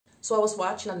So I was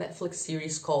watching a Netflix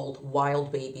series called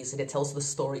Wild Babies, and it tells the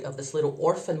story of this little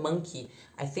orphan monkey.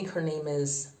 I think her name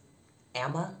is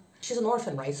Emma. She's an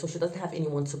orphan, right? So she doesn't have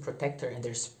anyone to protect her, and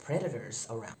there's predators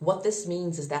around. What this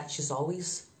means is that she's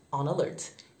always on alert.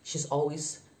 She's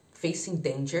always facing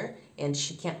danger, and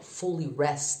she can't fully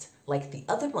rest like the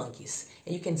other monkeys.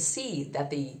 And you can see that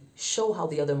they show how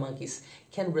the other monkeys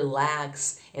can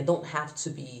relax and don't have to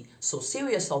be so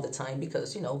serious all the time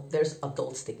because, there's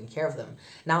adults taking care of them.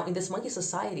 Now, in this monkey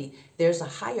society, there's a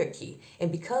hierarchy.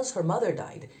 And because her mother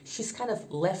died, she's kind of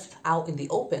left out in the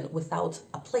open without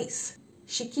a place.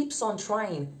 She keeps on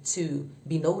trying to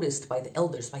be noticed by the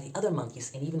elders, by the other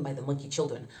monkeys, and even by the monkey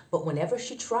children. But whenever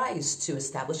she tries to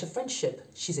establish a friendship,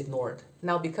 she's ignored.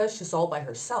 Now, because she's all by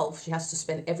herself, she has to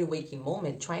spend every waking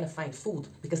moment trying to find food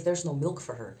because there's no milk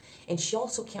for her. And she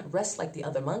also can't rest like the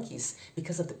other monkeys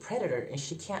because of the predator, and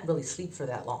she can't really sleep for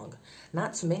that long.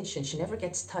 Not to mention, she never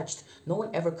gets touched. No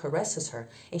one ever caresses her.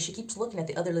 And she keeps looking at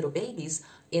the other little babies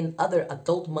in other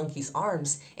adult monkeys'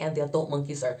 arms, and the adult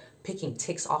monkeys are picking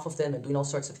ticks off of them and doing all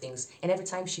sorts of things. And every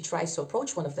time she tries to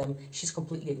approach one of them, she's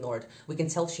completely ignored. We can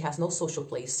tell she has no social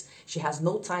place. She has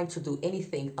no time to do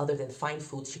anything other than find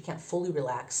food. She can't fully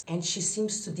relax. And she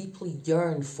seems to deeply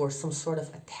yearn for some sort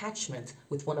of attachment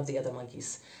with one of the other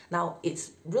monkeys. Now,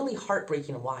 it's really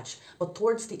heartbreaking to watch, but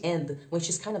towards the end, when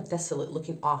she's kind of desolate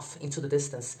looking off into the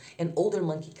distance, an older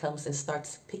monkey comes and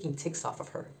starts picking ticks off of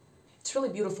her. It's really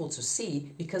beautiful to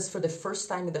see because for the first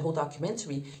time in the whole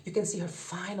documentary, you can see her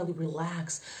finally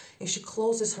relax and she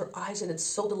closes her eyes, and it's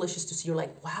so delicious to see. You're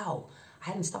like, wow, I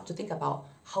hadn't stopped to think about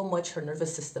how much her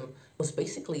nervous system was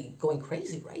basically going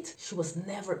crazy, right? She was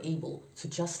never able to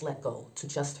just let go, to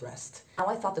just rest. Now,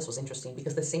 I thought this was interesting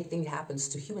because the same thing happens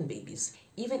to human babies.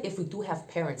 Even if we do have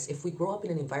parents, if we grow up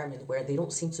in an environment where they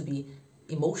don't seem to be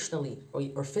emotionally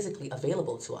or physically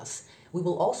available to us, we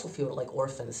will also feel like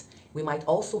orphans. We might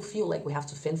also feel like we have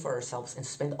to fend for ourselves and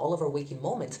spend all of our waking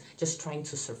moments just trying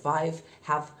to survive,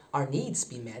 have our needs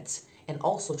be met, and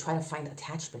also try to find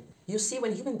attachment. You see,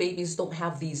 when human babies don't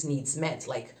have these needs met,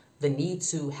 like the need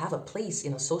to have a place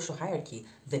in a social hierarchy,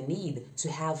 the need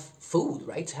to have food,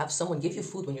 right? To have someone give you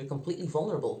food when you're completely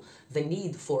vulnerable, the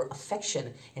need for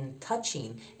affection and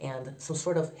touching and some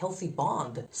sort of healthy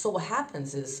bond. So what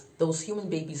happens is those human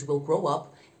babies will grow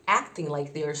up acting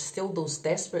like they are still those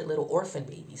desperate little orphan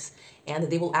babies. And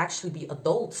they will actually be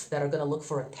adults that are going to look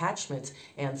for attachment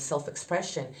and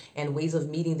self-expression and ways of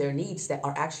meeting their needs that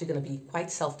are actually going to be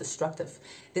quite self-destructive.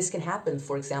 This can happen,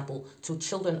 for example, to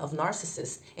children of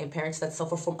narcissists and parents that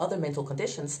suffer from other mental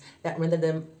conditions that render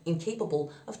them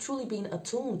incapable of truly being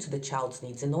attuned to the child's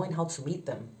needs and knowing how to meet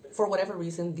them. For whatever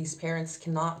reason, these parents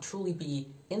cannot truly be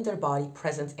in their body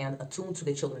present and attuned to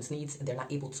the children's needs, and they're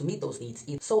not able to meet those needs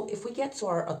either. So if we get to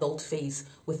our adult phase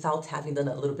without having done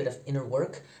a little bit of inner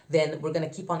work, then we're going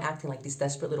to keep on acting like these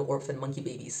desperate little orphan monkey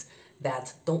babies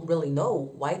that don't really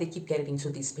know why they keep getting into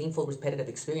these painful, repetitive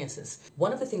experiences.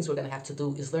 One of the things we're going to have to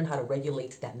do is learn how to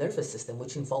regulate that nervous system,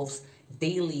 which involves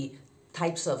daily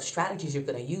types of strategies you're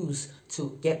going to use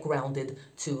to get grounded,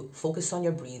 to focus on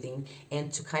your breathing,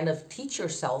 and to kind of teach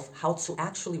yourself how to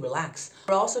actually relax.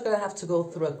 We're also going to have to go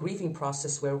through a grieving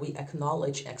process where we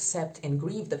acknowledge, accept, and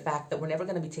grieve the fact that we're never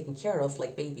going to be taken care of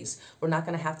like babies. We're not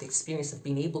going to have the experience of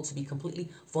being able to be completely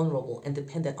vulnerable and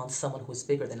dependent on someone who is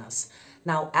bigger than us.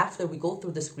 Now, after we go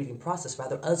through this grieving process,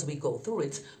 rather as we go through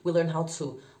it, we learn how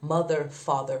to mother,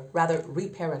 father, rather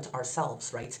reparent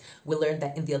ourselves, right? We learn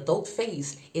that in the adult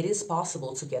phase, it is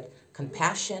possible to get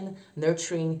compassion,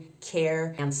 nurturing,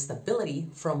 care, and stability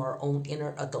from our own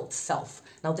inner adult self.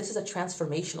 Now, this is a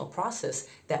transformational process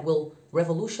that will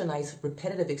revolutionize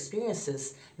repetitive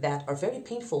experiences that are very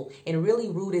painful and really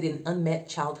rooted in unmet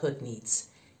childhood needs.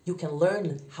 You can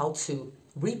learn how to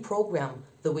reprogram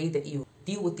the way that you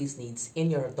deal with these needs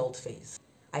in your adult phase.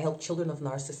 I help children of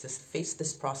narcissists face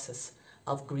this process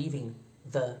of grieving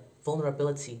the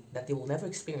vulnerability that they will never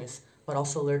experience, but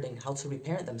also learning how to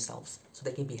reparent themselves so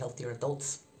they can be healthier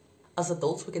adults. As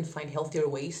adults, we can find healthier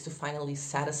ways to finally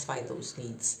satisfy those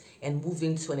needs and move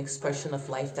into an expression of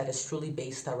life that is truly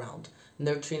based around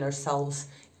nurturing ourselves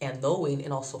and knowing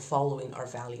and also following our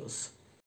values.